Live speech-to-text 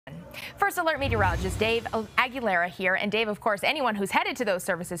First Alert meteorologist Dave Aguilera here. And Dave, of course, anyone who's headed to those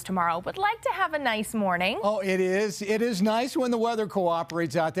services tomorrow would like to have a nice morning. Oh, it is. It is nice when the weather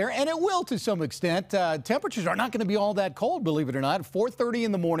cooperates out there, and it will to some extent. Temperatures are not going to be all that cold, believe it or not. 4:30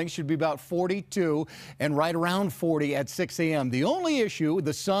 in the morning should be about 42 and right around 40 at 6 a.m. The only issue,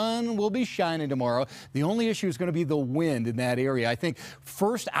 the sun will be shining tomorrow. The only issue is going to be the wind in that area. I think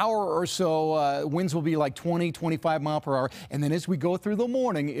first hour or so, winds will be like 20, 25 mile per hour. And then as we go through the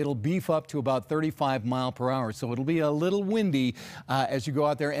morning, it'll beef up to about 35 mile per hour. So it'll be a little windy as you go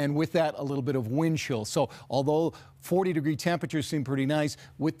out there, and with that, a little bit of wind chill. So although 40-degree temperatures seem pretty nice,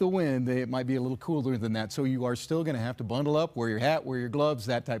 with the wind, it might be a little cooler than that. So you are still going to have to bundle up, wear your hat, wear your gloves,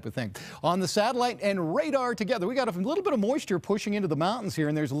 that type of thing. On the satellite and radar together, we got a little bit of moisture pushing into the mountains here,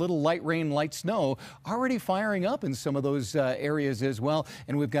 and there's a little light rain, light snow already firing up in some of those areas as well.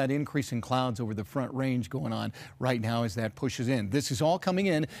 And we've got increasing clouds over the front range going on right now as that pushes in. This is all coming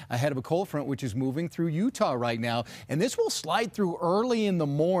in ahead of a cold front, which is moving through Utah right now. And this will slide through early in the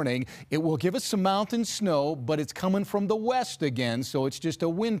morning. It will give us some mountain snow, but it's coming from the west again, so it's just a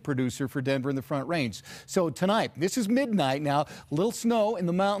wind producer for Denver in the Front Range. So tonight, this is midnight now, a little snow in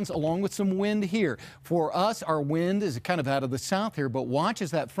the mountains along with some wind here. For us, our wind is kind of out of the south here, but watch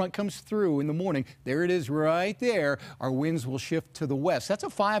as that front comes through in the morning. There it is right there. Our winds will shift to the west. That's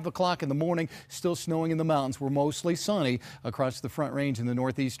at 5 o'clock in the morning, still snowing in the mountains. We're mostly sunny across the Front Range in the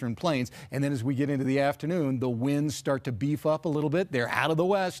northeastern plains. And then as we get into the afternoon, the winds start to beef up a little bit. They're out of the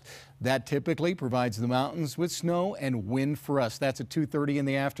west. That typically provides the mountains with snow and wind for us. That's at 2:30 in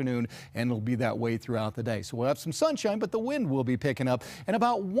the afternoon, and it'll be that way throughout the day. So we'll have some sunshine, but the wind will be picking up, and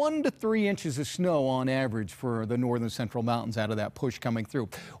about 1 to 3 inches of snow on average for the northern central mountains out of that push coming through.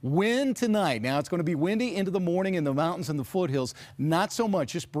 Wind tonight. Now it's going to be windy into the morning in the mountains and the foothills. Not so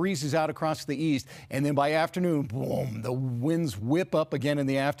much, just breezes out across the east, and then by afternoon, boom, the winds whip up again in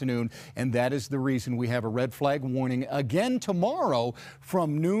the afternoon, and that is the reason we have a red flag warning again tomorrow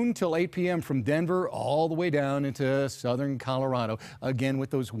from noon till 8 p.m. from Denver all the way down into southern Colorado, again with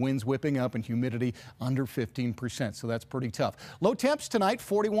those winds whipping up and humidity under 15%, so that's pretty tough. Low temps tonight,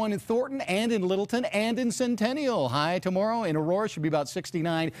 41 in Thornton and in Littleton and in Centennial. High tomorrow in Aurora should be about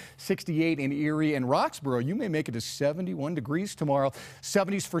 69, 68 in Erie and Roxborough. You may make it to 71 degrees tomorrow.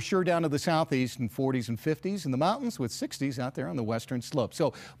 70s for sure down to the southeast, and 40s and 50s in the mountains with 60s out there on the western slope.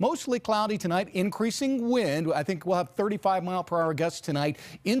 So mostly cloudy tonight, increasing wind. I think we'll have 35 mile per hour gusts tonight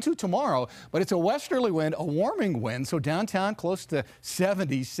into tomorrow, but it's a westerly wind, a warming wind. So downtown close to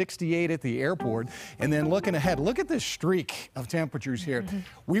 70, 68 at the airport. And then looking ahead, look at this streak of temperatures here.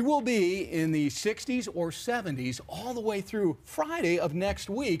 We will be in the 60s or 70s all the way through Friday of next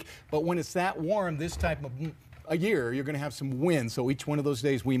week. But when it's that warm this type of a year, you're going to have some wind. So each one of those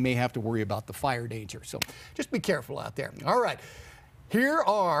days we may have to worry about the fire danger. So just be careful out there. All right. Here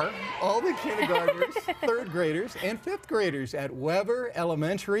are all the kindergartners, third graders, and fifth graders at Weber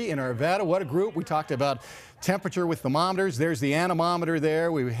Elementary in Arvada. What a group. We talked about temperature with thermometers. There's the anemometer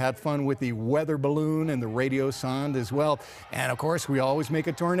there. We had fun with the weather balloon and the radio sonde as well. And of course, we always make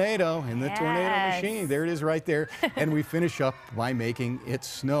a tornado in the tornado machine. There it is right there. And we finish up by making it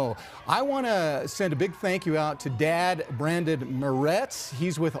snow. I want to send a big thank you out to Dad Brandon Moretz.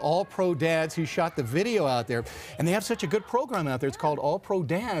 He's with All Pro Dads. He shot the video out there. And they have such a good program out there. It's called All Pro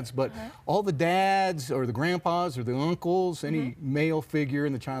Dads, but all the dads or the grandpas or the uncles, any male figure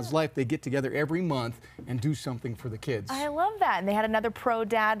in the child's life, they get together every month and do something for the kids. I love that. And they had another pro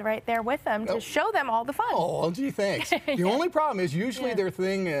dad right there with them to show them all the fun. Oh, gee, thanks. The only problem is usually their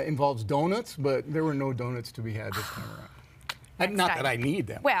thing involves donuts, but there were no donuts to be had this time around. Not that I need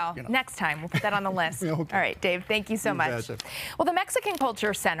them. Well, next time. We'll put that on the list. Okay. All right, Dave, thank you so much. Well, the Mexican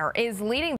Culture Center is leading